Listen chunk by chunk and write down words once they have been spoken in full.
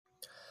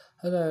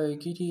Hello,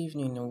 good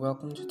evening, and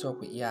welcome to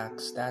Talk with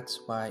Yaks. That's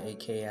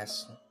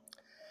YAKS.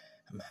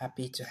 I'm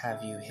happy to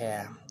have you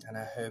here, and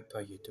I hope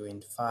you're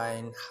doing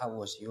fine. How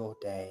was your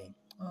day?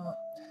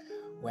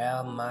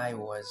 Well, mine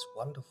was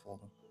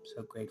wonderful.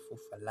 So grateful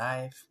for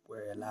life.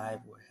 We're alive,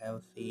 we're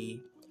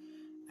healthy,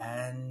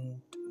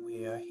 and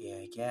we're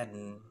here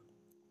again.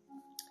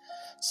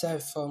 So,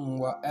 from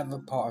whatever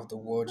part of the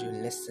world you're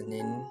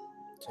listening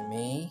to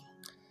me,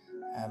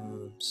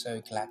 I'm so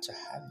glad to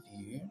have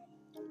you.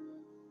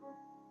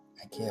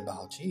 I care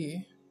about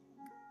you.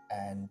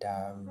 And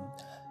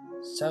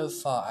so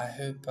far, I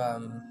hope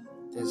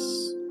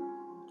this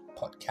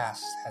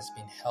podcast has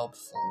been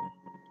helpful.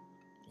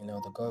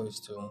 The goal is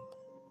to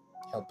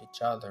help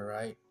each other,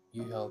 right?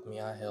 You help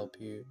me, I help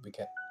you. We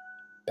get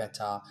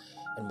better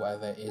in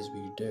whatever it is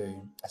we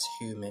do as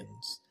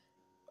humans.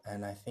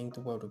 And I think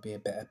the world will be a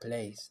better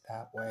place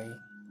that way.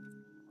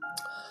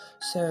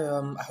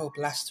 So I hope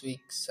last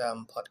week's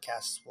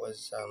podcast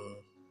was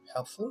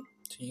helpful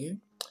to you.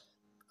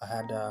 I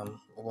had a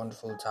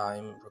wonderful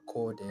time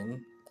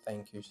recording.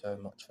 Thank you so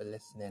much for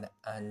listening,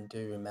 and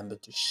do remember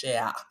to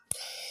share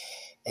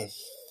if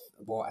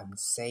what I'm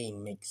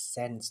saying makes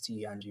sense to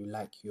you and you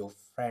like your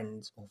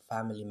friends or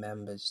family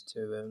members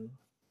to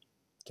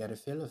get a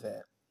feel of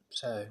it.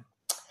 So,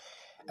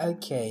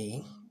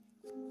 okay,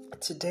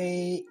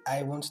 today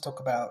I want to talk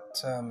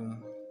about,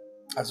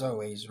 as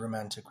always,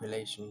 romantic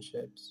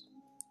relationships,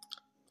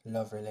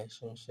 love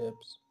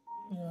relationships.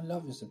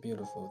 Love is a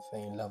beautiful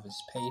thing. Love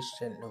is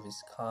patient, love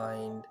is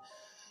kind.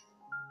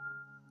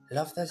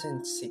 Love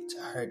doesn't seek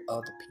to hurt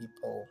other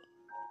people.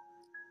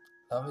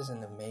 Love is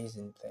an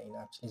amazing thing,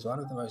 actually. It's one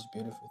of the most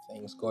beautiful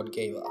things God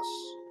gave us.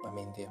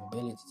 The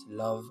ability to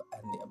love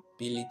and the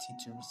ability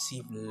to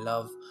receive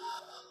love.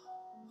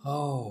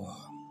 Oh,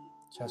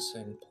 just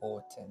so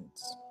important.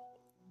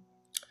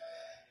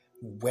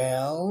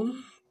 Well,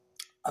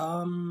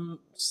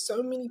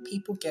 so many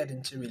people get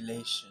into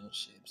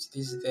relationships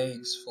these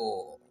days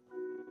for,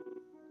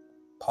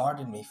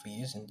 pardon me for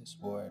using this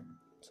word,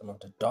 some of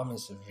the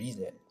dumbest of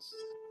reasons.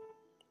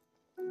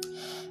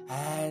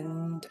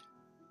 And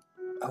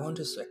I want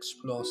us to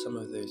explore some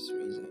of those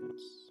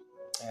reasons.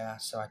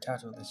 So I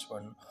titled this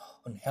one,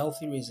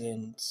 Unhealthy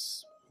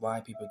Reasons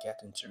Why People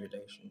Get into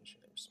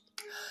Relationships.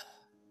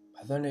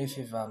 I don't know if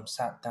you've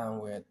sat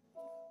down with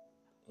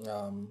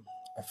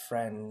a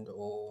friend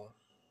or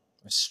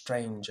a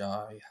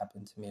stranger you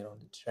happen to meet on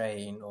the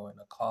train or in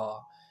a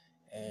car,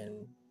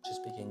 and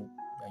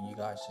you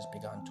guys just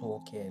began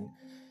talking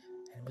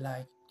and be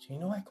like, do you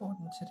know I got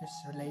into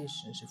this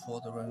relationship for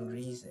the wrong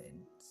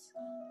reasons?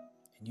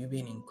 And you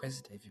being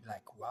inquisitive, you're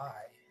like, why?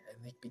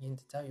 And they begin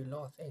to tell you a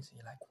lot of things, and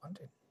you're like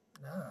wondering,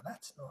 nah,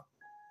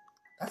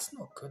 that's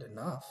not good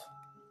enough.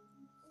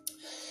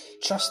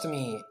 Trust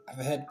me,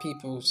 I've heard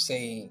people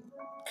say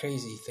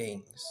crazy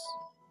things,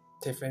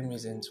 different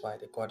reasons why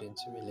they got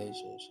into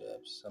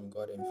relationships. Some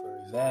got in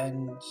for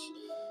revenge,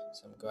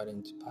 some got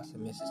into pass a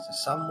message to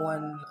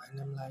someone, and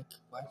I'm like,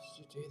 why did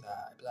you do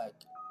that? I'd be like,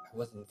 I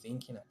wasn't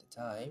thinking at the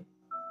time.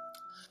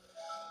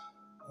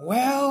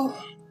 Well,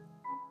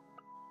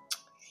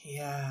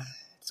 yeah,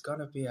 it's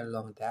gonna be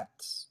along that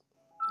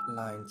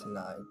line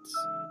tonight.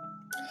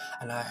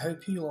 And I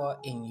hope you are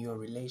in your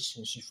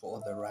relationship for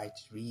all the right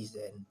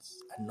reasons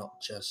and not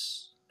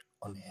just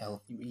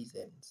unhealthy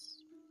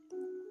reasons.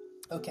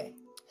 Okay,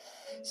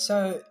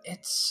 so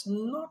it's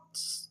not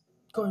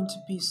going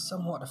to be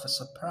somewhat of a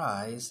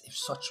surprise if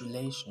such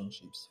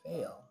relationships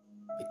fail,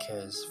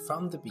 because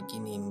from the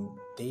beginning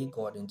they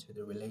got into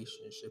the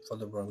relationship for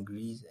the wrong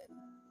reason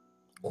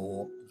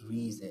or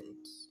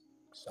reasons.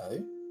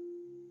 So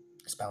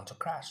it's bound to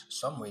crash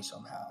some way,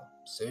 somehow.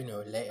 Sooner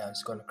or later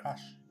it's going to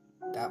crash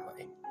that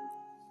way.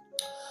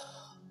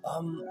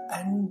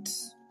 And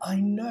I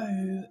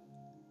know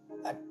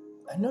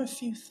a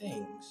few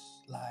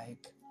things,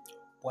 like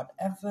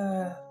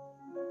whatever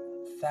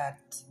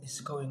that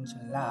is going to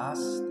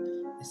last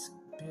is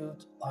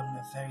built on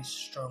a very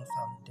strong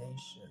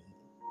foundation.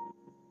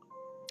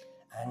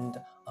 And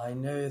I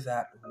know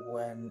that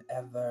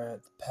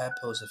whenever the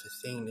purpose of a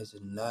thing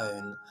isn't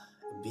known,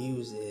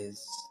 abuse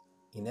is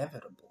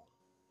inevitable.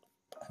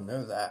 I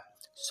know that.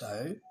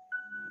 So,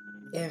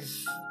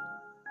 if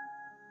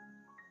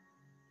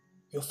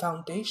your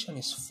foundation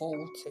is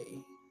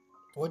faulty,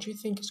 what do you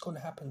think is going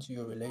to happen to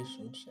your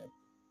relationship?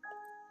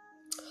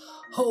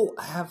 Oh,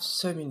 I have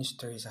so many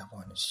stories I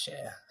want to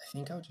share. I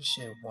think I'll just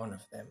share one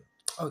of them.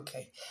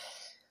 Okay.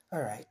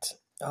 All right.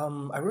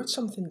 I wrote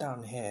something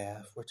down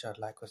here which I'd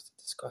like us to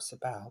discuss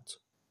about.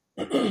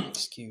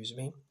 Excuse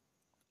me.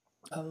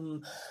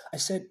 I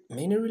said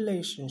many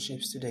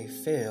relationships today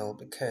fail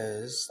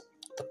because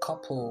the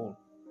couple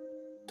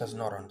does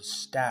not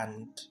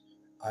understand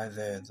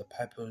either the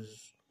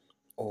purpose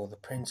or the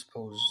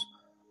principles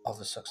of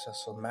a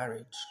successful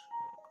marriage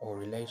or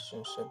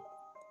relationship,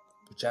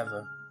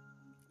 whichever.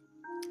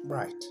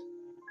 Right.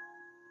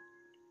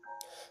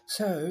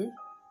 So,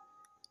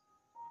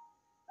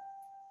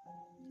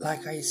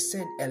 like I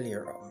said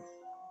earlier on,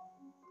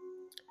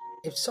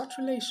 if such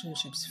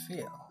relationships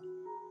fail,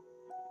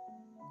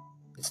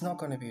 it's not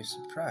going to be a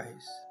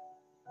surprise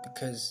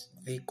because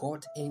they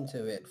got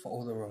into it for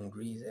all the wrong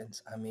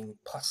reasons. I mean,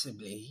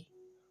 possibly,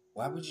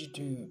 why would you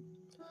do?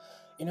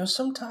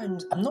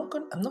 Sometimes I'm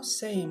not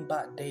saying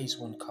bad days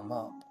won't come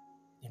up.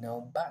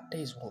 Bad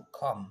days will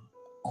come.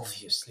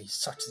 Obviously,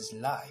 such is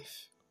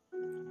life.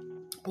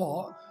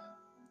 But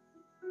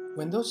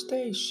when those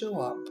days show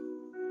up,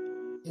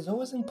 it's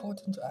always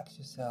important to ask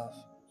yourself,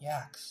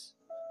 yaks,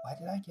 why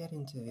did I get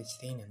into this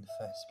thing in the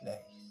first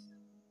place?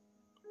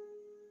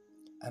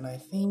 And I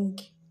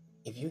think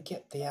if you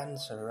get the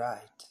answer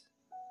right,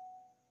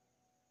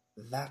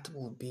 that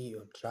will be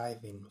your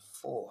driving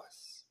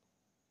force.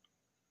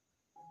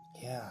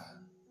 Yeah,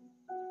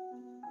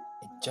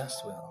 it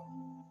just will.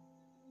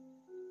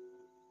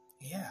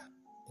 Yeah,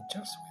 it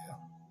just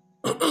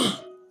will.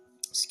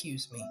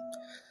 Excuse me.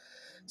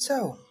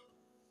 So,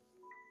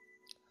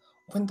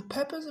 when the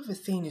purpose of a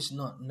thing is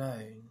not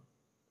known,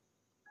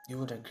 you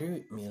would agree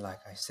with me,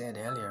 like I said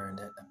earlier,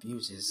 that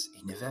abuse is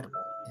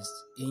inevitable.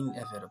 It's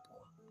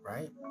inevitable,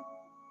 right?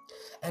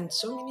 And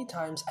so many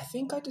times, I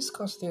think I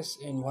discussed this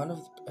in one of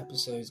the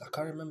episodes. I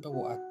can't remember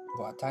what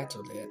I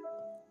titled it.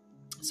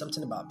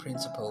 Something about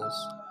principles.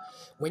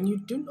 When you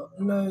do not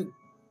know,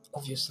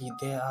 obviously,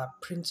 there are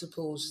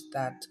principles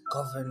that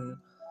govern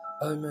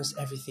almost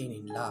everything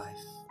in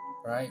life,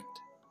 right?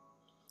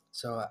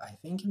 So I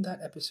think in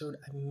that episode,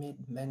 I made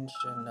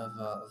mention of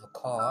a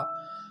car.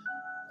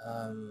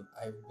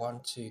 I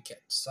want to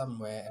get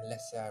somewhere, and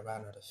let's say I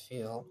ran out of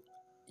fuel.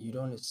 You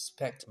don't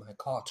expect my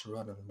car to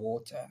run on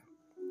water.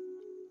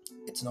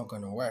 It's not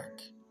going to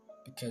work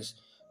because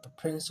the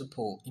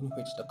principle in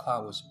which the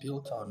car was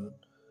built on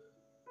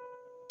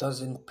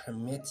doesn't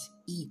permit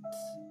it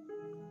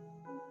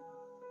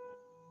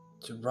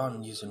to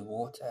run using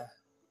water.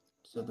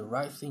 So the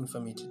right thing for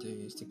me to do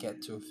is to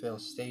get to a fuel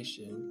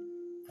station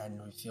and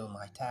refill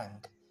my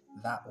tank.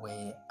 That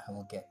way I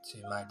will get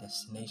to my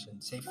destination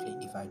safely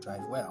if I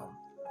drive well.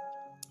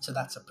 So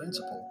that's a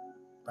principle,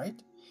 right?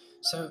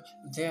 So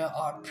there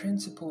are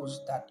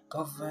principles that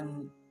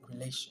govern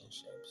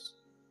relationships.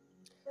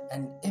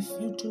 And if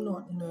you do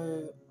not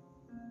know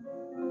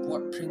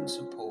what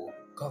principle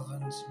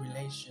governs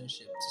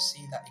relationship to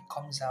see that it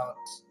comes out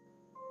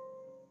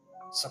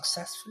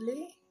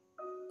successfully,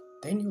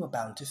 then you are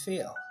bound to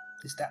fail.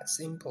 It's that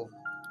simple.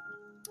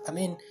 I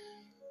mean,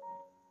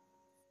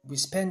 we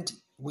spend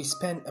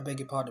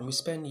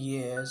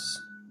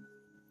years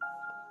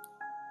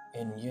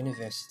in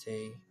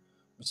university.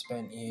 We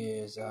spent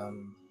years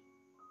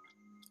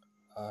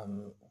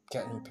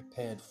getting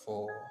prepared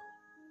for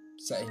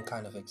certain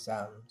kind of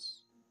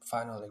exams,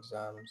 final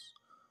exams,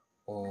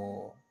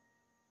 or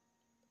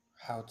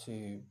how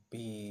to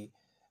be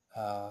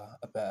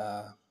a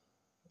better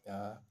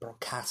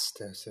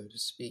broadcaster, so to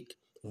speak.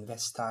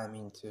 Invest time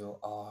into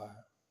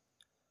our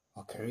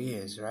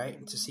careers,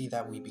 right? To see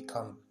that we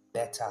become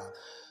better.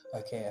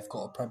 Okay, I've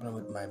got a problem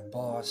with my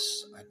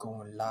boss. I go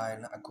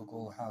online, I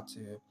Google how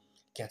to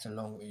get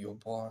along with your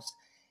boss.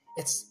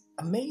 It's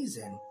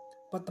amazing.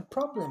 But the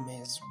problem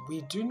is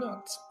we do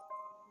not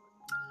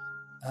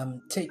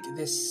take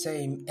this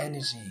same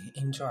energy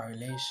into our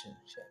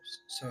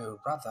relationships. So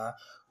rather,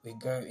 we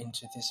go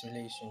into these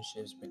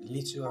relationships with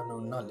little or no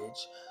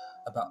knowledge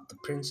about the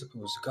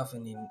principles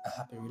governing a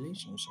happy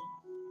relationship.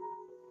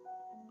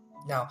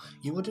 Now,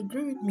 you would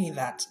agree with me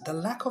that the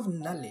lack of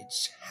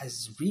knowledge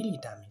has really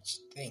damaged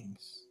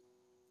things.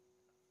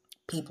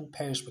 People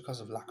perish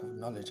because of lack of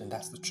knowledge, and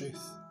that's the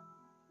truth.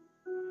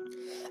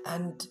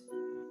 And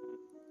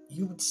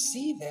you would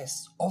see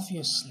this,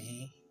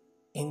 obviously,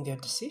 in their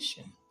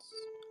decisions.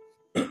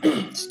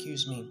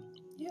 Excuse me.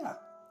 Yeah.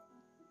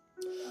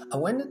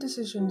 And when the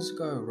decisions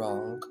go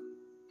wrong,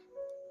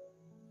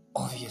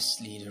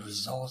 obviously the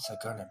results are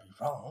going to be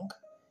wrong,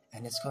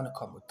 and it's going to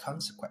come with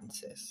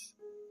consequences.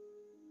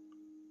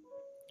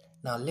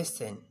 Now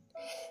listen,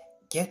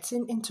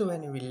 getting into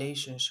any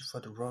relationship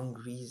for the wrong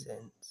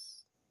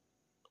reasons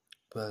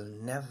will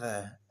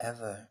never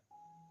ever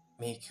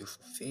make you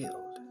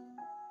fulfilled.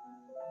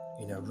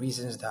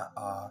 Reasons that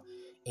are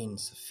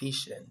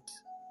insufficient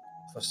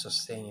for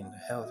sustaining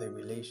a healthy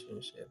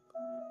relationship,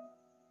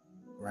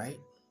 right?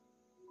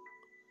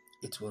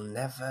 It will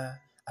never,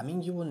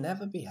 you will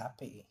never be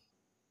happy.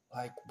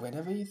 Like,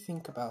 whenever you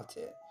think about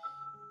it,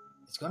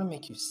 it's going to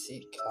make you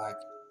sick. Like,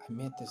 I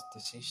made this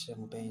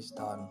decision based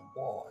on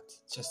what?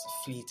 Just a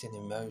fleeting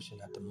emotion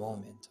at the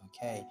moment,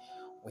 okay?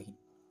 Wait,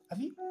 have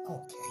you?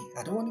 Okay,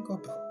 I don't want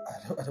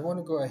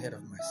to go ahead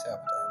of myself,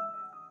 though.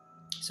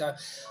 So,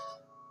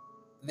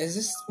 there's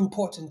this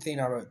important thing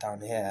I wrote down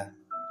here.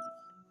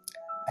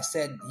 I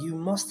said, you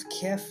must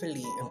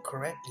carefully and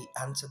correctly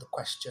answer the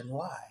question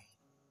why.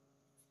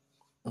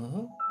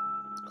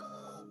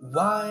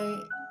 Why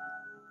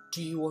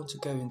do you want to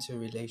go into a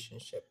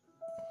relationship?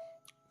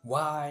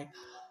 Why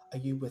are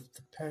you with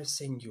the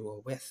person you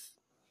are with?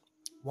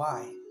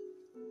 Why?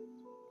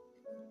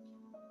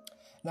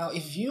 Now,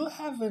 if you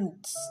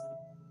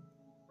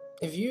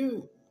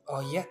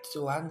are yet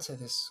to answer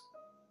this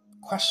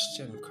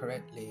question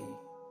correctly,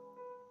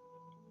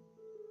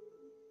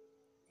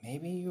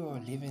 maybe you are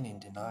living in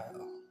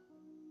denial.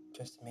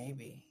 just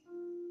maybe.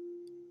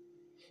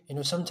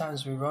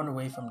 Sometimes we run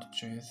away from the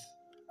truth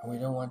and we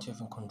don't want to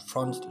even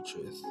confront the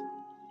truth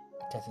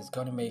because it's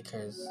going to make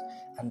us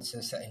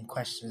answer certain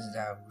questions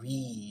that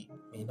we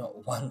may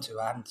not want to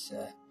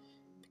answer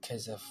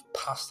because of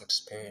past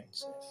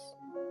experiences.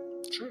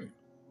 True.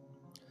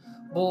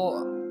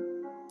 But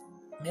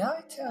may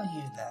I tell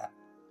you that?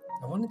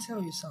 I want to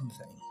tell you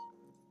something.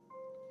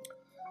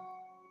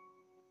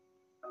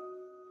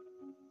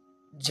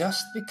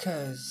 Just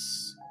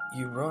because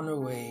you run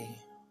away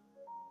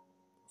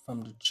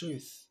from the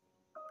truth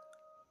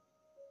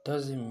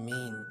doesn't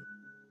mean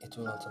it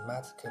will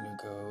automatically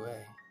go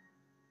away.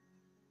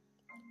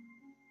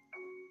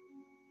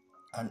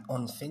 An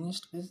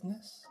unfinished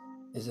business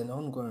is an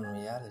ongoing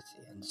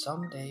reality, and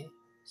someday,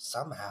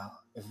 somehow,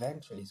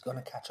 eventually it's going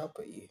to catch up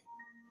with you.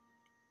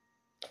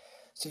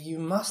 So you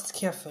must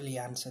carefully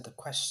answer the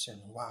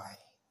question, why?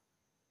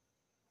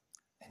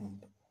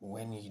 And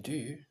when you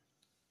do,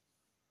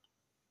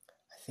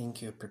 I think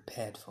you're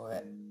prepared for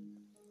it.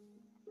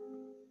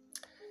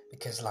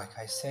 Because like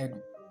I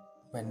said,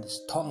 when the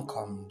storm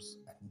comes,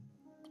 and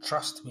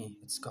trust me,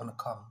 it's going to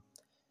come,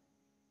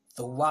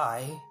 the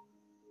why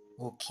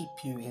will keep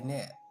you in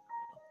it.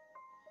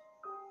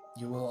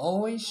 You will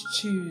always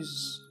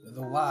choose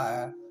the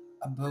why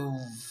above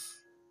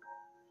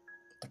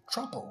the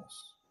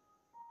troubles.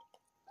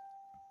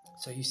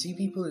 So you see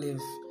people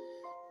leave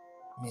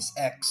Miss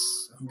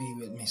X and be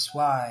with Miss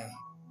Y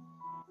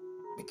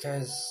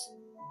because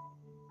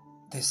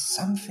there's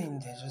something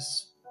they're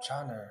just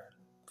trying to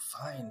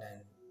find,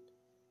 and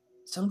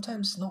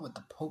sometimes it's not with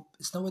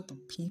the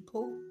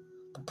people.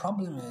 The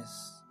problem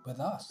is with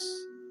us,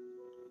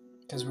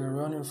 because we're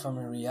running from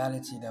a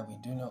reality that we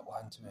do not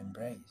want to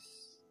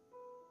embrace.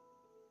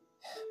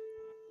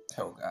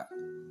 Oh God.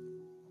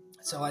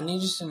 So I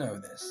need you to know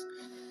this,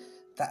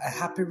 that a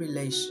happy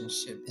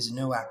relationship is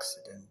no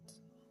accident.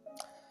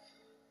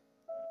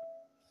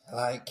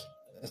 Like,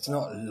 it's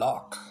not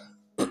luck.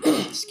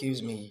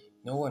 Excuse me.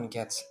 No one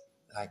gets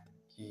like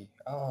you.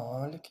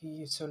 Oh, look at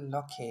you, so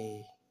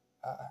lucky.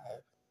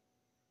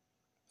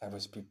 I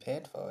was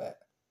prepared for it.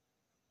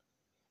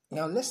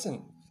 Now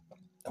listen,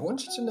 I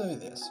want you to know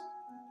this.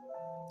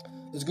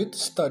 It's good to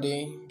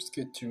study, it's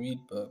good to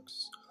read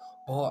books,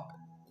 but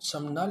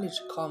some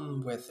knowledge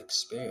comes with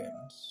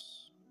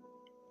experience.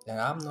 And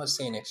I'm not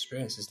saying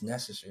experience is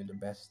necessarily the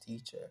best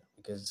teacher,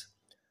 because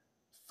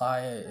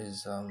fire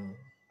is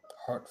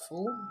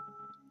hurtful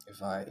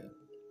if I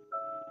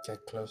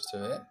get close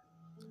to it.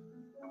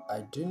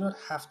 I do not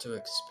have to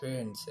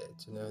experience it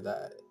to know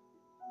that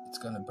it's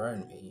going to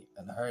burn me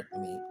and hurt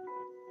me,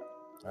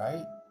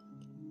 right?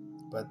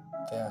 But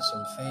there are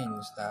some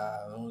things that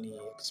are only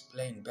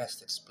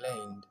best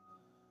explained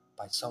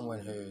by someone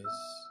who's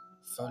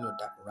followed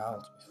that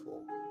route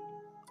before.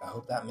 I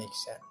hope that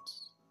makes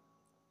sense.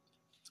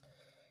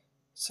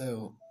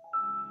 So,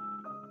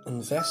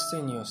 invest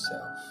in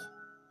yourself,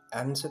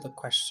 answer the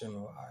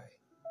question why,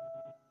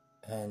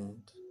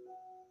 and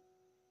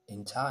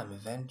in time,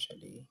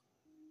 eventually,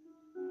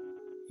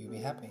 you'll be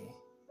happy.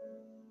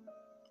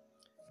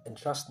 And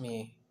trust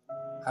me,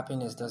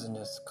 happiness doesn't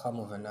just come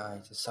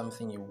overnight. It's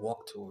something you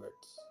walk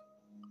towards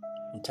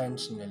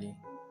intentionally.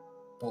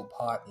 Both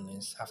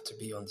partners have to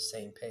be on the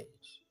same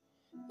page.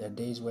 There are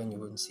days when you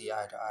wouldn't see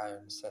eye to eye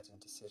on a certain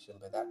decision,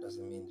 but that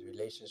doesn't mean the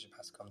relationship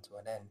has come to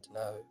an end.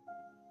 No.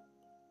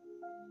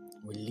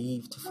 We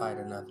live to fight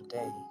another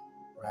day,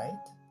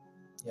 right?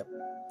 Yep.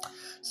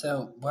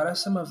 So, what are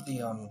some of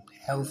the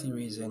healthy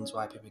reasons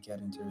why people get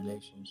into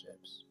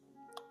relationships?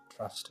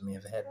 Trust me,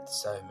 I've had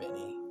so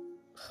many.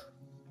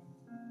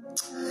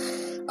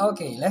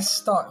 Okay, let's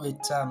start with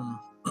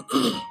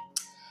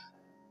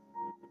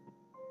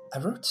I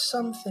wrote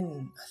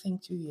something, I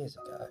think 2 years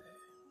ago,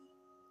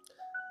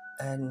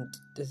 and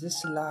there's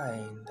this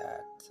line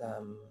that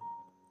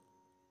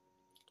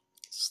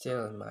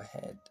still in my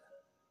head.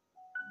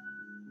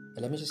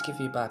 Let me just give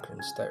you a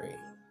background story.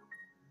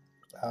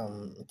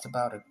 It's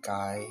about a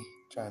guy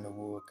trying to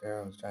woo a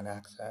girl, trying to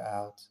ask her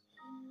out,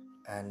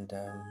 and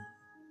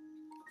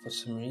for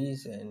some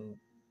reason,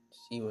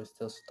 she was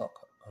still stuck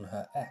on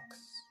her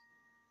ex.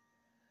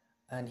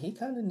 And he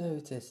kind of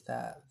noticed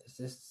that there's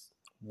this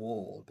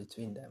wall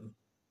between them.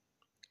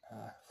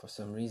 For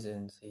some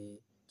reasons, he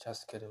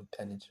just couldn't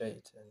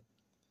penetrate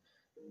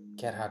and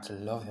get her to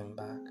love him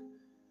back.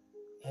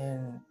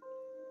 And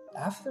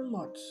after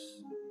much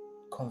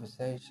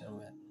conversation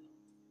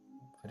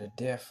with a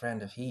dear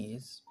friend of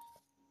his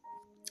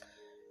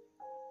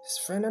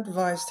friend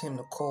advised him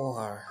to call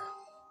her.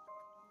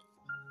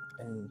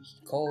 And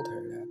he called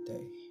her that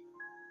day.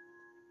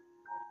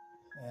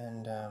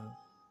 And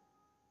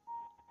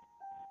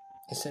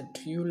he said,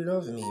 "Do you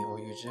love me, or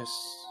you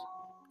just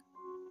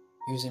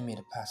using me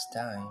to pass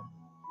time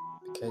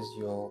because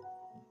your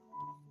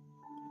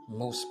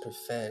most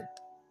preferred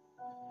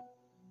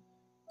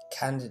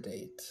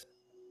candidate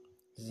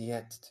is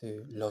yet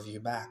to love you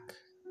back?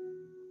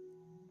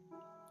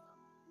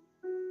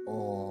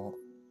 Or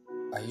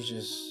are you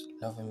just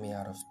loving me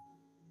out of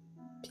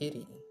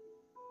pity?"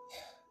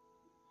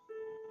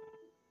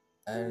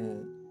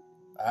 And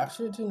I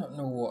actually do not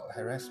know what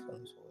her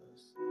response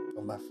was,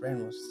 but my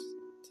friend was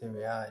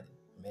teary-eyed.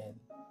 Man,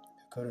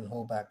 I couldn't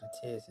hold back the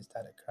tears. He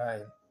started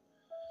crying,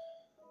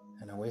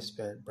 and I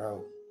whispered,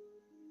 "Bro,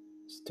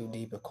 it's too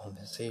deep a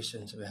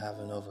conversation to be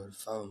having over the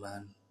phone,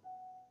 man."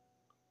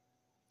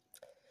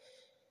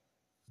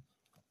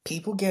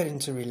 People get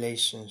into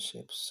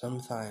relationships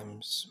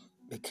sometimes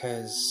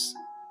because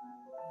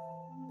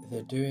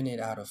they're doing it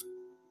out of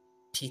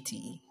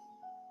pity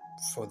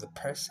for the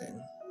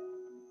person.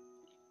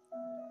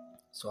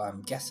 So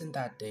I'm guessing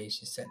that day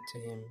she said to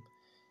him,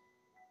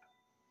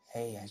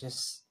 "Hey, I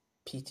just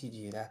pitied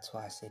you, that's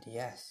why I said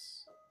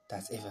yes."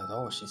 That's if at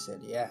all she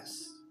said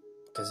yes.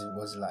 Because it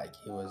was like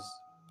he was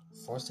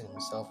forcing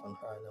himself on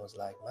her, and I was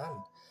like,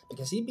 man,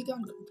 because he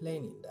began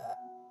complaining that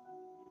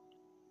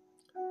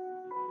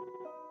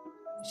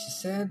she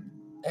said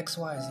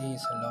XYZ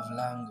is her love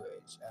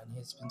language, and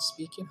he's been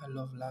speaking her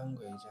love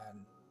language,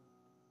 and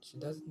she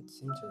doesn't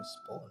seem to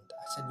respond.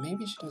 I said,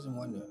 maybe she doesn't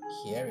want to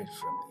hear it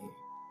from you.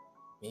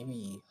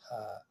 Maybe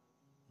her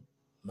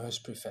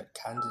most preferred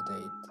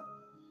candidate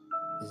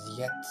is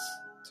yet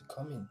to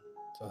come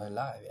into her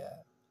life,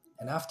 yeah.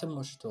 And after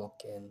much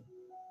talking,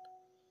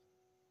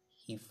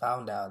 he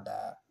found out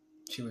that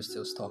she was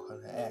still stuck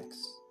on her ex,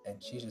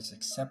 and she just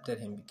accepted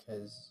him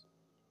because,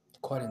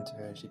 according to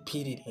her, she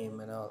pitied him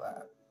and all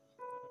that.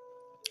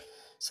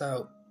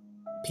 So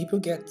people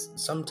get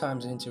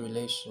sometimes into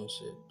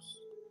relationships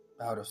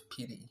out of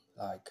pity,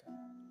 like,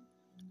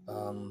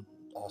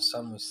 or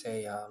some would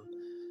say, I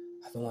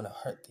don't want to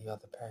hurt the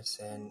other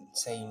person.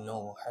 Saying no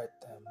will hurt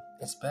them.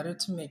 It's better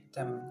to make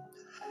them.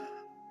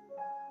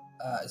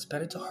 It's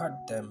better to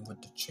hurt them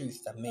with the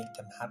truth than make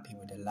them happy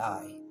with a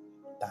lie.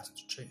 That's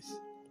the truth.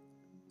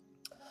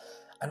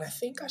 And I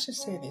think I should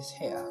say this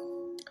here.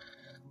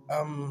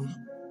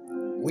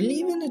 We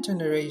live in a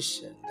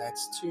generation that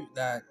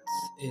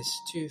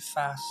is too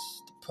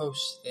fast to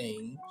post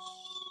things,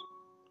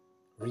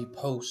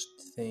 repost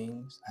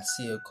things. I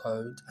see a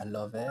quote, I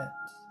love it,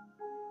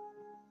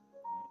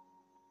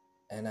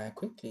 and I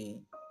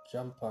quickly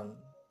jump on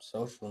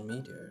social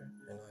media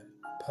and I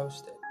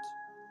post it,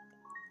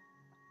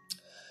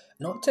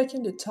 not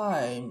taking the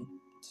time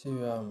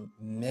to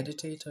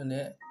meditate on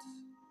it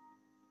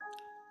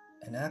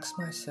and ask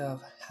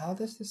myself, how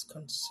does this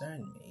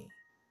concern me?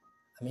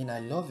 I mean, I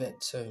love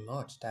it so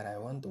much that I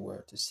want the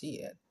world to see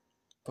it.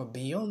 But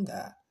beyond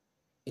that,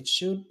 it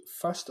should,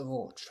 first of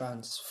all,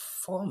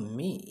 transform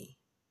me,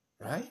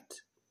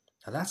 right?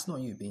 Now, that's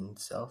not you being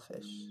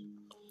selfish.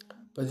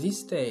 But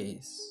these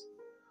days,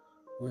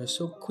 we're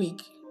so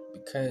quick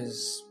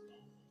because,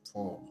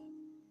 for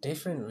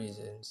different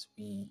reasons,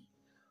 we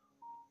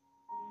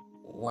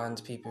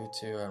want people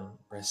to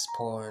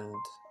respond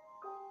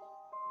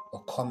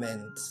or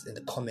comment in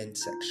the comment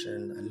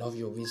section. I love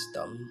your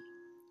wisdom.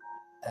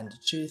 And the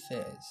truth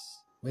is,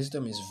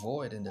 wisdom is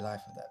void in the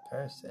life of that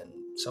person.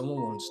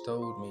 Someone once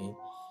told me,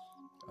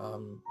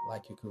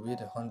 like you could read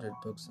 100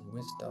 books on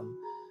wisdom,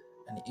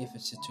 and if a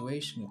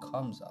situation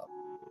comes up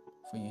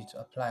for you to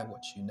apply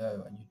what you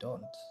know and you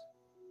don't,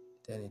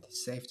 then it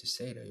is safe to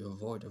say that you're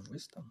void of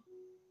wisdom.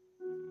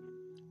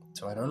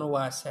 So I don't know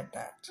why I said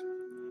that,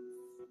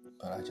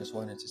 but I just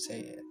wanted to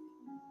say it.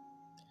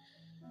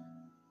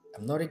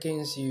 I'm not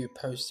against you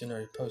posting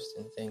or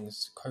reposting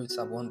things. Quotes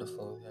are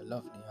wonderful, they're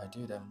lovely, I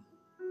do them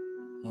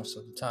most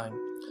of the time.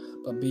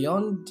 But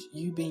beyond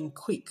you being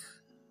quick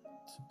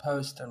to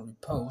post and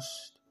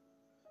repost,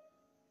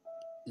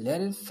 let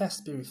it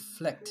first be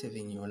reflective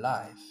in your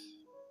life.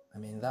 I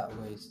mean, that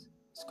way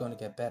it's going to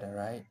get better,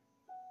 right?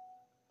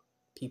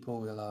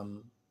 People will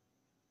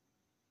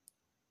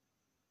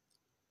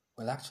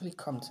actually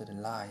come to the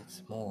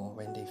light more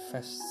when they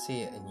first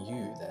see it in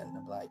you. Then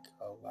I'm like,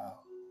 oh wow,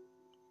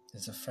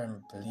 there's a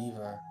firm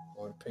believer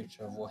or a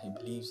picture of what he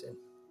believes in.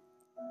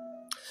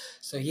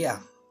 So yeah,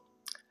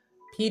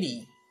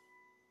 pity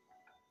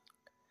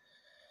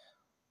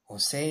or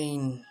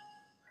saying,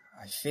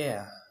 I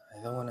fear,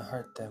 I don't want to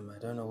hurt them, I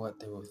don't know what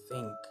they will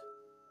think.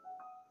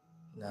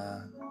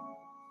 Nah.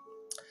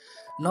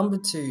 Number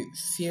 2,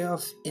 fear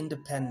of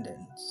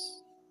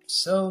independence.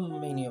 So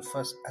many of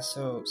us are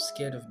so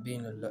scared of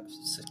being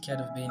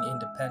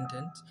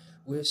independent.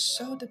 We're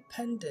so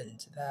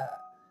dependent that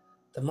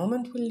the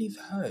moment we leave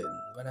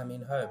home, when I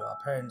mean home, our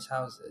parents'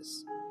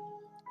 houses,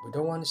 we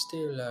don't want to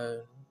stay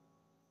alone.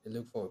 We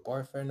look for a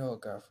boyfriend or a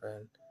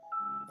girlfriend,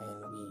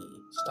 and we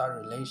start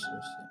a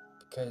relationship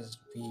because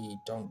we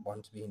don't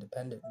want to be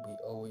independent. We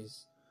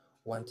always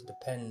want to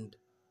depend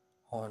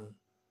on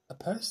a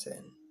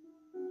person.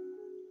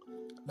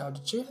 Now,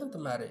 the truth of the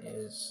matter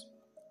is,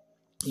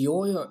 you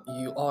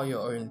are your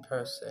own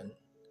person,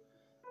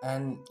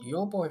 and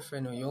your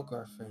boyfriend or your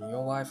girlfriend,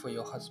 your wife or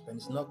your husband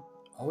is not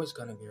always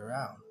going to be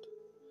around.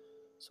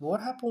 So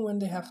what happens when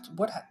they have to?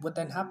 What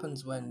then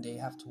happens when they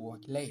have to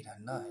work late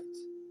at night,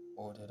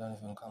 or they don't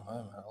even come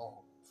home at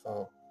all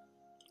for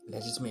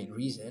legitimate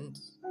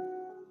reasons?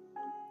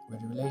 Will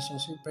the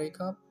relationship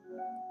break up,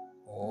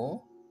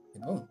 or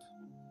it won't?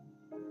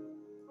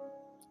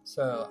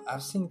 So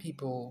I've seen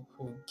people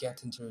who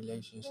get into a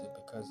relationship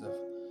because of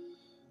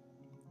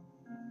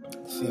the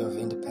fear of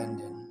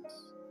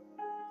independence.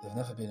 They've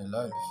never been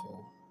alone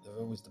before. They've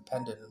always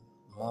depended on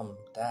mom,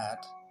 dad.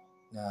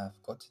 Now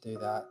I've got to do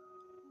that.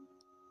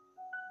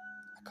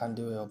 I can't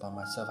do it all by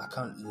myself. I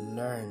can't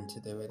learn to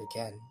do it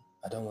again.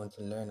 I don't want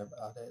to learn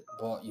about it,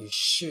 but you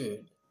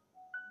should.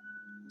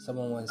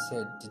 Someone once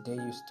said, the day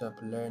you stop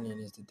learning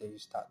is the day you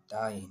start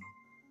dying.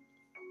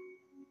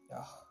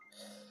 Yeah.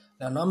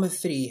 Now, number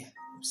 3,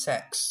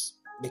 sex.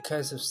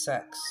 Because of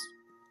sex,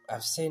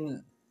 I've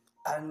seen,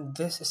 and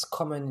this is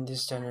common in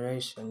this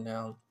generation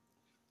now.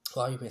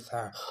 Why are you with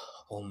her?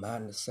 Oh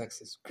man, the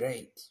sex is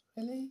great.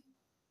 Really?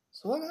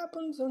 So what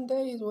happens on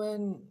days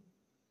when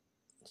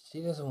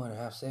she doesn't want to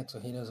have sex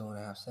or he doesn't want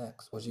to have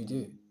sex? What do you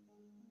do?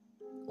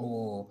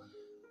 Or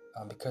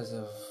because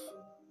of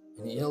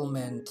an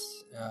ailment,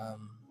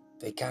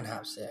 they can't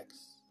have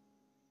sex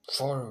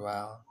for a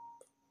while.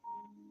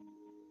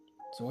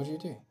 So what do?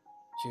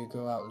 Do you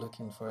go out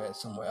looking for it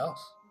somewhere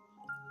else?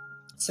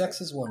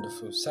 Sex is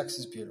wonderful. Sex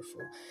is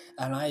beautiful,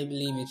 and I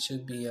believe it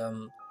should be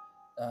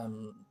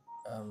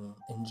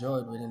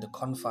enjoyed within the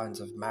confines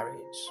of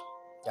marriage.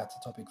 That's a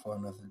topic for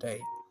another day.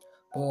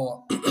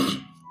 But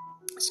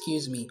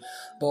excuse me,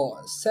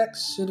 but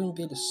sex shouldn't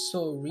be the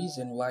sole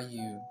reason why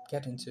you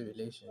get into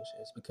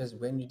relationships, because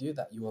when you do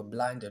that, you are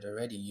blinded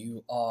already.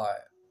 You're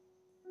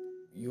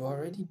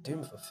already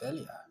doomed for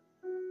failure.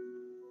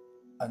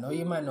 I know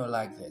you might not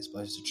like this,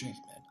 but it's the truth,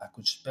 man. I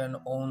could spend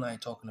all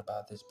night talking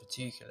about this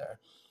particular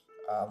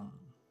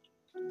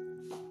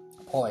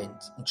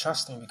point. And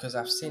trust me, because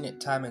I've seen it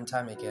time and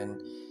time again.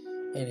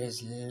 It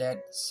has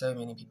led so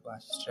many people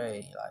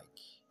astray. Like,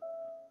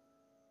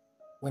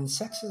 when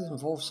sex is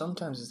involved,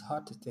 sometimes it's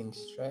hard to think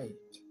straight.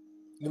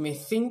 You may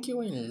think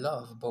you're in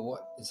love, but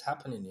what is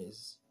happening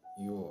is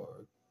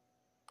you're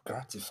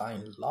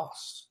gratifying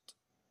lust.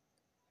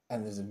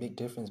 And there's a big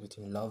difference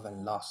between love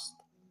and lust,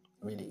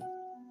 really.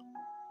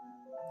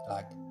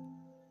 Like,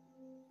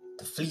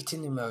 the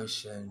fleeting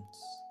emotions,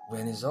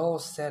 when it's all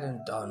said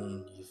and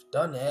done, you've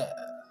done it,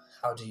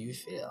 how do you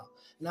feel?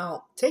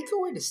 Now, take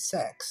away the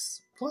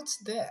sex, what's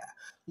there?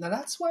 Now,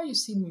 that's why you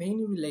see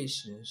many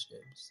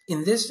relationships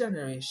in this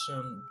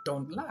generation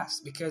don't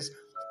last, because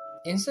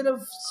instead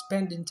of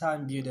spending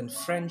time building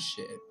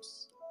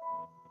friendships,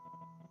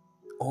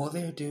 all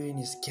they're doing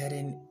is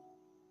getting...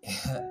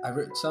 I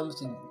wrote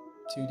something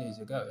 2 days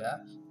ago, yeah?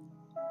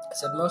 I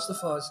said most of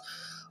us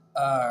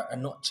are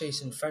not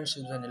chasing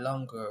friendships any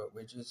longer.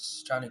 We're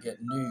just trying to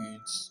get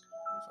nudes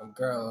from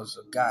girls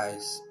or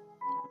guys,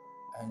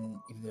 and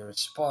if they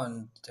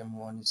respond, then we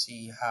want to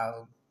see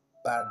how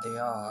bad they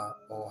are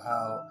or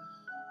how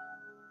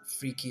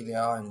freaky they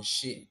are in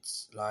shit.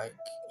 Like,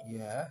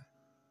 yeah,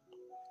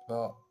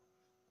 but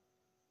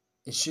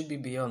it should be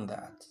beyond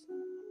that.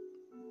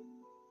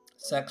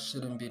 Sex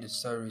shouldn't be the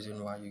sole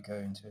reason why you go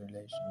into a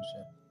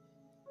relationship.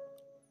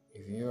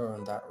 If you're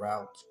on that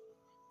route,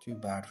 too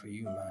bad for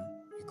you, man.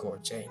 You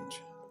gotta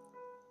change.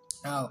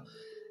 Now,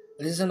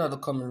 this is another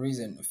common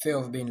reason: fear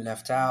of being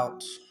left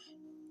out.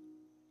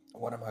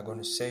 What am I going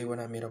to say when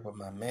I meet up with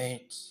my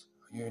mates?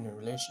 Are you in a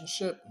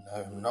relationship?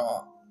 No, I'm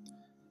not.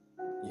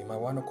 You might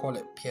want to call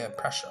it peer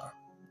pressure,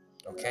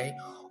 okay?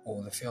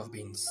 Or the fear of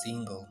being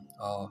single.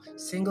 Or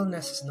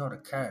singleness is not a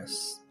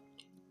curse.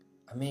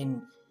 I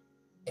mean,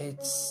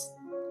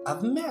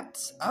 I've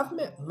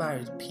met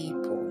married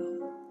people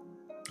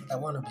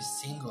that want to be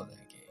single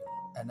again,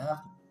 and I've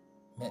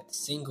met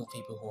single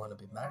people who want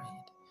to be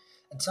married.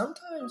 And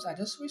sometimes I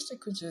just wish they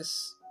could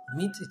just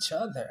meet each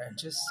other and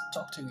just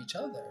talk to each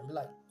other and be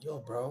like, yo,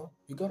 bro,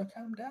 you gotta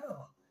calm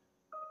down.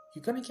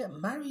 You're gonna get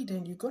married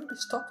and you're gonna be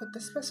stuck with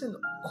this person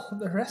all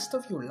the rest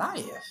of your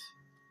life.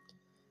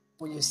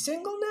 But your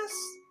singleness,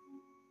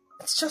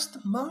 it's just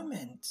a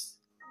moment.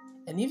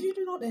 And if you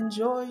do not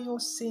enjoy your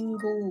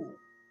single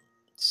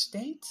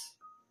state,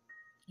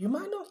 you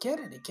might not get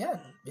it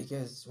again.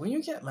 Because when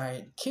you get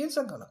married, kids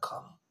are gonna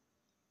come.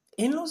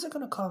 In-laws are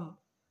gonna come.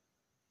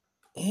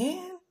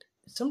 And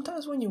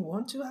sometimes when you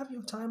want to have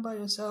your time by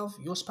yourself,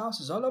 your spouse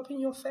is all up in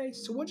your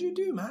face. So what do you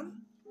do,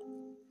 man?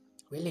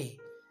 Really,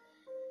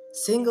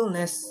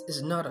 singleness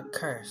is not a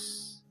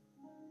curse.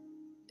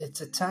 It's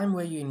a time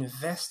where you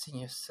invest in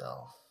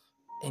yourself,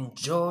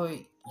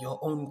 enjoy your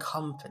own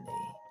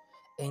company,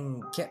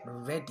 and get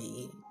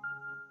ready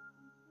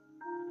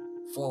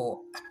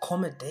for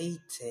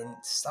accommodating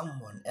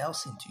someone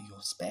else into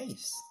your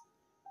space.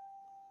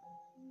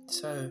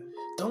 So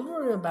don't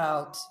worry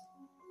about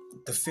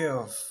the fear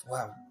of,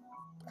 wow,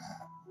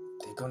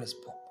 they're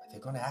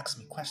gonna ask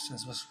me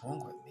questions. What's wrong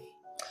with me?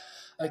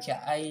 Okay,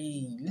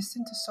 I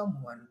listened to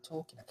someone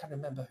talking. I can't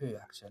remember who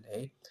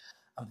actually.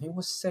 He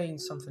was saying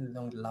something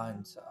along the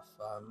lines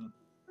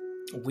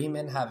of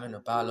women having a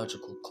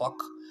biological clock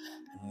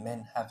and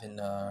men having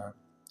a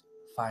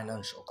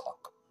financial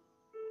clock.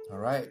 All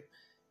right,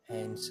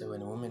 and so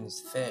when a woman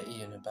is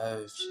 30 and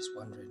above, she's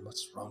wondering,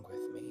 what's wrong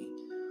with me?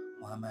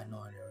 Why am I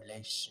not in a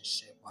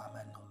relationship? Why am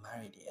I not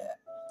married yet?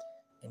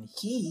 And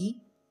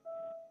he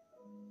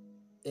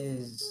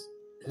is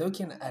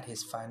looking at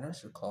his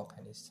financial clock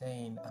and he's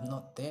saying, I'm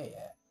not there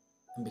yet.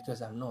 And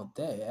because I'm not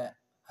there yet,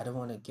 I don't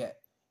want to get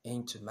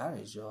into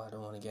marriage, or I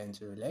don't want to get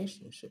into a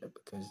relationship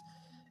because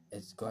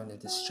it's going to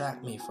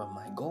distract me from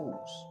my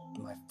goals,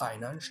 my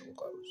financial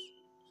goals.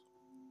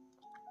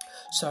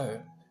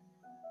 So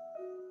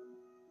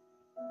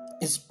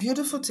it's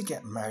beautiful to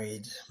get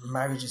married.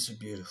 Marriage is a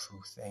beautiful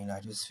thing. I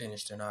just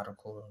finished an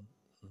article on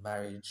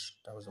marriage.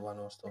 That was the one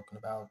I was talking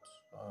about.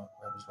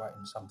 I was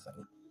writing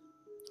something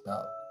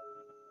about,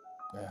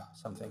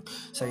 something.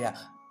 So yeah,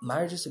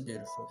 marriage is a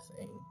beautiful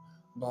thing.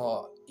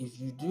 But if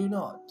you do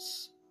not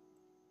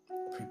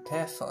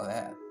prepare for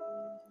it,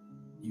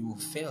 you will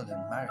fail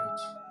in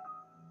marriage.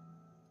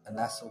 And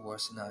that's the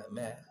worst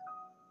nightmare.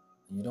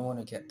 You don't want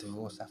to get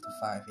divorced after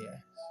 5 years.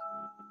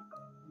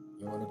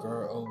 You want to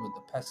grow old with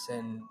the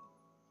person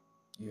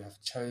you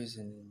have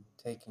chosen,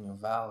 taking your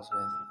vows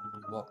with,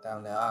 and you walk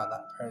down the aisle,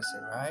 that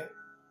person, right?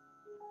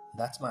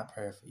 That's my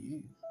prayer for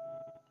you.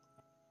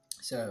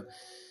 So,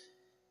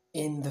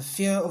 in the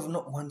fear of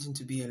not wanting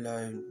to be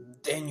alone,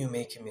 then you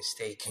make a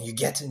mistake and you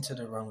get into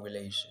the wrong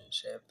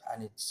relationship,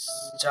 and it's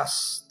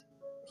just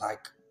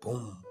like,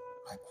 boom,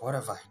 like, what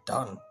have I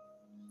done?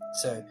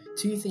 So,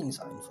 two things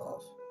are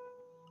involved.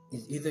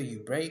 Is either you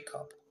break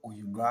up or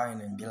you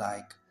grind and be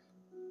like,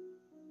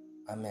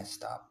 I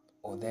messed up.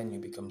 Or then you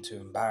become too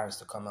embarrassed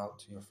to come out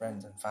to your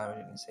friends and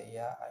family and say,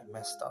 yeah, I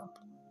messed up.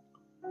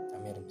 I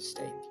made a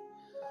mistake.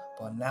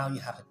 But now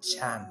you have a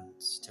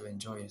chance to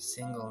enjoy your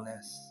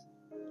singleness.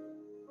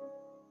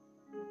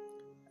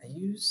 Are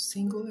you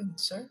single and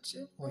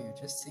searching, or you're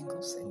just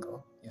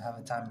single? You have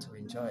a time to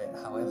enjoy it.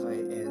 However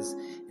it is,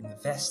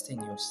 invest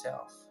in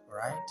yourself,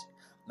 right?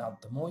 Now,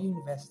 the more you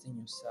invest in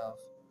yourself,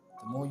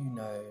 the more you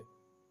know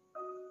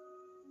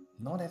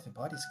not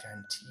everybody's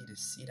guaranteed a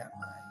seat at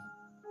my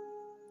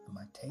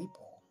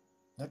table.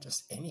 Not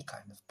just any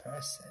kind of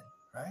person,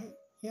 right?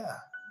 Yeah.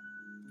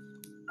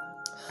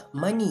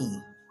 Money.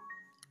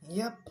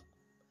 Yep.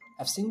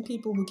 I've seen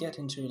people who get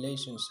into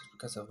relationships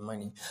because of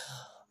money.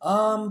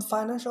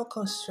 Financial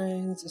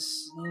constraints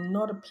is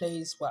not a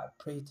place where I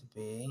pray to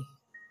be.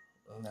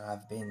 No,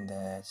 I've been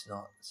there. It's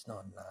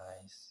not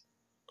nice.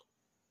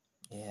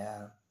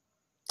 Yeah.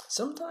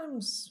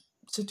 Sometimes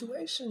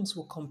situations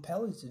will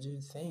compel you to do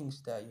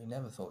things that you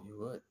never thought you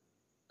would.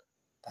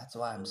 That's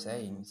why I'm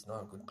saying it's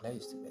not a good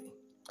place to be.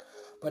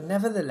 But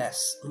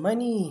nevertheless,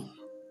 money,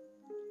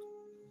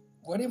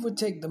 what if we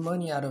take the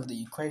money out of the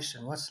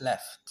equation? What's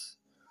left?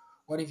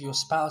 What if your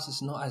spouse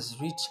is not as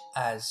rich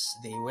as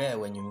they were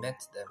when you met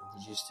them?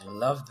 Would you still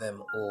love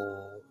them,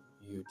 or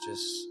you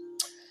just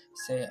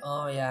say,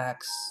 oh, Yax,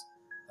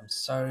 I'm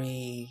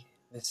sorry,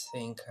 this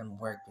thing can't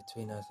work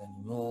between us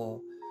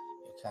anymore.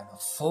 You can't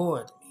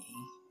afford me,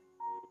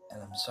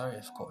 and I'm sorry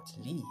I've got to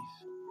leave.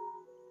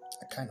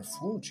 I can't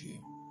afford you.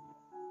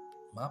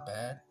 My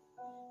bad.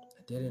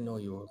 I didn't know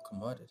you were a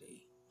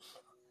commodity.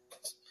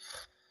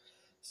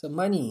 So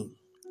money,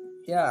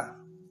 yeah,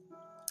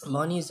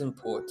 money is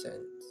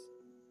important.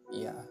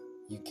 Yeah,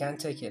 you can't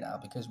take it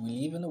out because we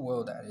live in a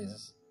world that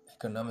is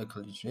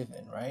economically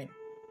driven, right?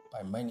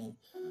 By money.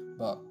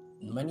 But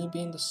money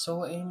being the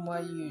sole aim why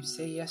you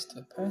say yes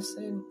to a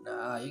person?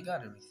 Nah, you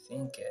gotta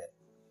rethink it.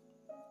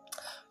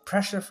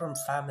 Pressure from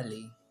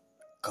family.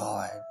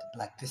 God,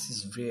 like, this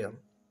is real.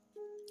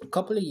 A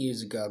couple of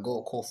years ago, I got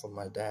a call from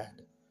my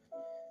dad.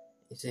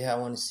 He said, I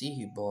want to see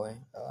you, boy.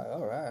 I'm like,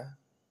 alright.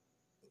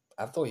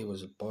 I thought he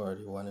was a bird.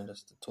 He wanted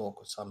us to talk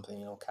or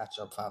something, catch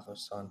up father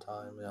son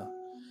time,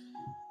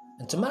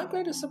 And to my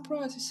greatest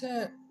surprise, he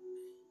said,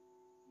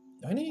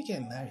 when are you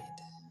getting married?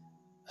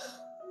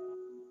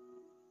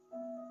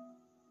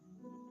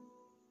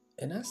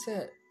 And I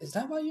said, is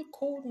that why you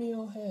called me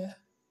on here?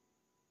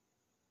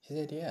 He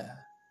said, yeah.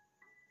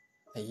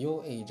 At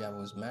your age, I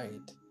was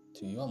married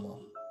to your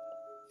mom.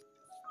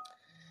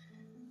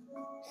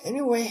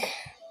 Anyway,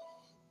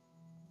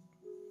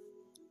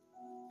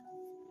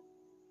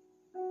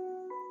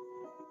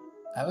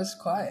 I was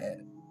quiet.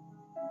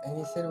 And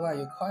he said, why are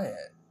you quiet?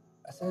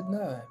 I said, no,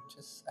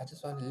 I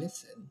just want to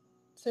listen.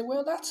 He said,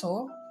 well, that's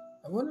all.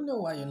 I want to know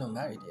why you're not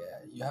married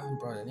yet. You haven't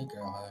brought any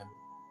girl home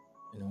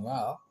in a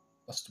while.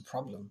 What's the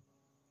problem?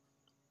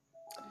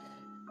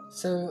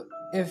 So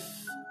if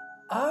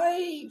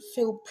I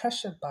feel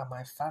pressured by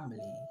my family,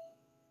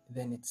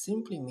 then it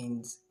simply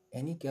means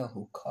any girl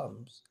who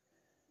comes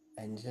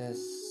and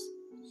just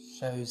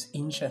shows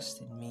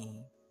interest in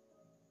me,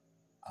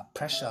 I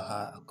pressure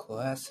her, I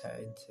coerce her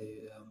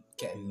into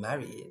getting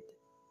married.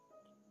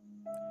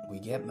 We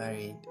get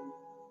married.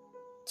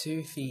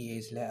 2-3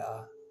 years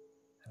later,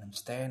 and I'm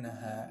staring at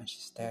her and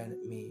she's staring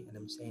at me, and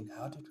I'm saying,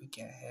 how did we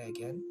get here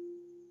again?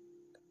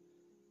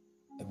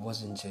 It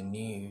wasn't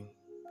genuine.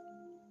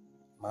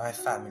 My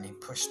family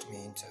pushed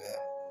me into it.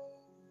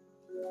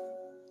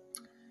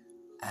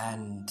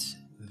 And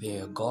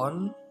they're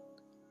gone,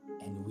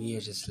 and we're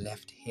just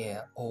left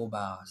here all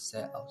by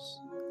ourselves,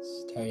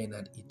 staring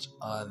at each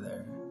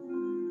other.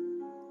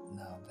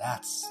 Now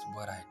that's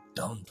what I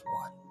don't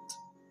want.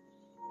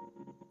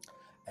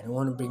 I don't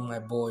want to bring my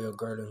boy or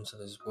girl into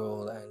this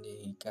world and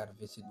he gotta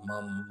visit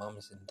mom. Mom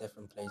is in a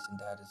different place and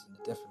dad is in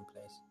a different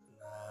place.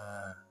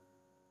 Nah,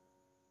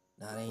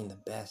 that ain't the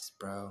best,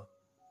 bro.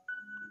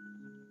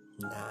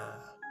 Nah.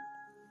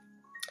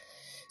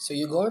 So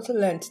you're going to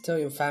learn to tell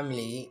your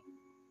family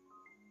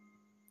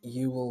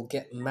you will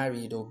get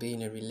married or be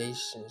in a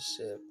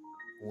relationship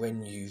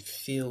when you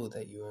feel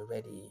that you are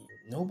ready.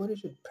 Nobody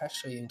should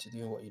pressure you into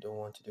doing what you don't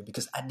want to do,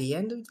 because at the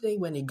end of the day,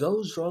 when it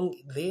goes wrong,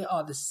 they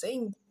are the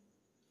same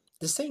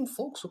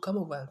folks who come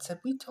over and said,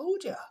 "We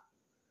told you,"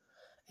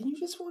 and you're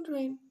just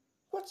wondering,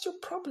 what's your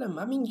problem?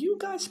 I mean, you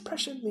guys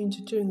pressured me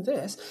into doing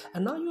this,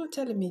 and now you're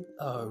telling me,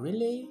 "Oh,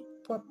 really?"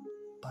 But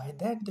by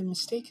then, the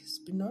mistake has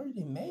been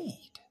already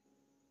made.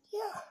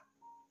 Yeah.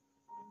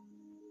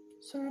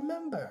 So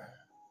remember,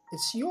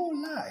 it's your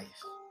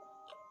life.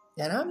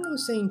 And I'm not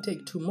saying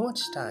take too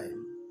much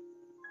time,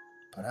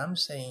 but I'm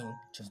saying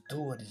just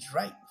do what is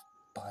right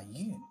by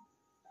you.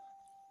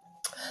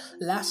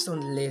 Last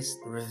on the list,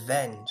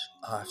 revenge.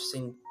 I've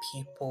seen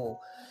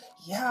people.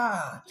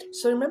 Yeah.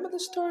 So remember the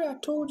story I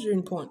told you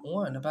in point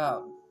 1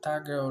 about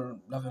that girl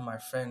loving my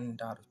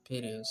friend out of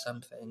pity or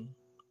something?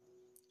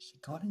 She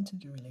got into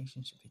the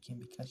relationship again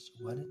because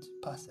she wanted to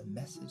pass a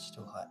message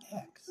to her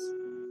ex.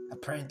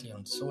 Apparently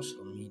on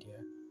social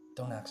media.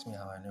 Don't ask me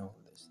how I know all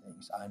these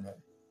things. I know.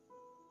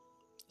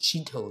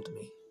 She told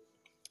me.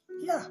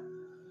 Yeah.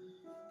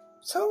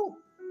 So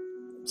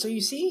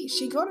you see,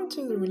 she got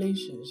into the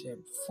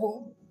relationship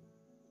for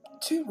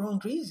 2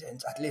 wrong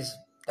reasons. At least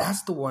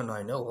that's the one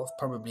I know of.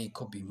 Probably it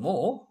could be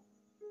more.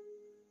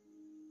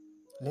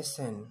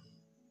 Listen,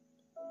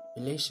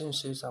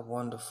 relationships are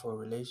wonderful.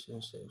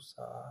 Relationships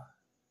are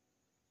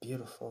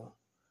beautiful.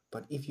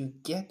 But if you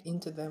get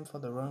into them for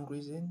the wrong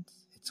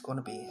reasons, it's going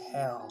to be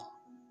hell.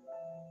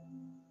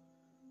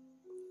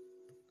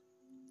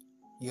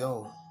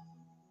 Yo,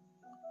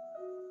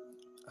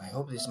 I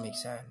hope this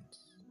makes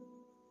sense.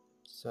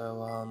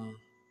 So,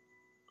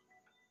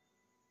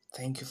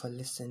 thank you for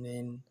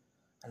listening.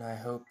 And I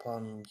hope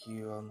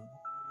you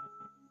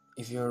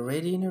if you're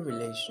already in a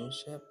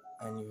relationship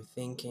and you're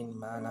thinking,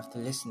 man, after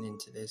listening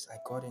to this, I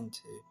got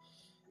into,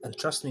 and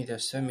trust me,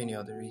 there's so many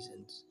other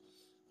reasons.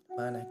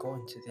 Man, I got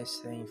into this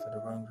thing for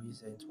the wrong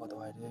reasons. What do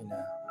I do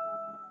now?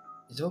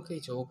 It's okay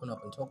to open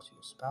up and talk to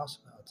your spouse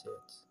about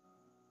it.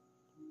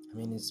 I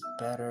mean, it's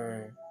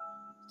better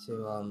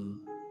to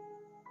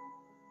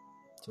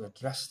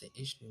address the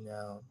issue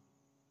now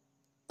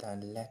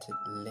than let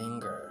it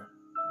linger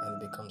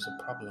and it becomes a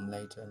problem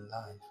later in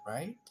life,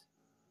 right?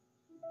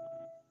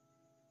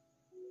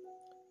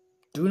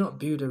 Do not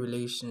build a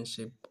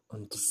relationship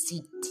on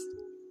deceit.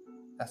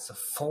 That's a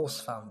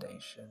false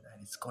foundation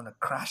and it's gonna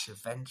crash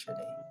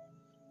eventually.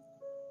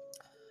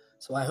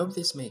 So I hope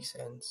this makes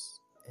sense.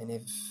 And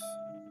if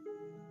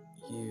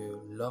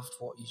you loved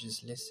what you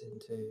just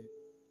listened to,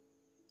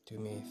 do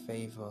me a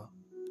favor,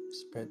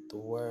 spread the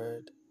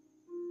word.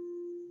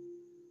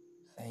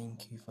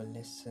 Thank you for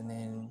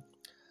listening.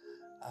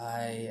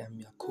 I am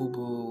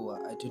Yakubu.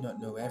 I do not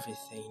know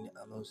everything.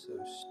 I'm also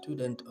a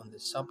student on the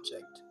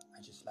subject.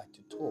 I just like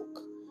to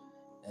talk.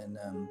 And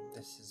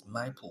this is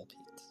my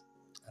pulpit.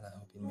 And I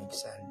hope it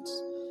makes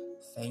sense.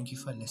 Thank you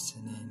for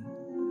listening.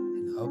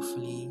 And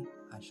hopefully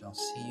I shall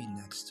see you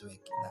next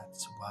week.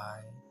 That's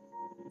YAKS.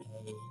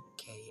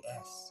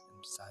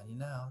 I'm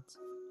signing out.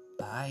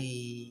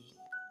 Bye.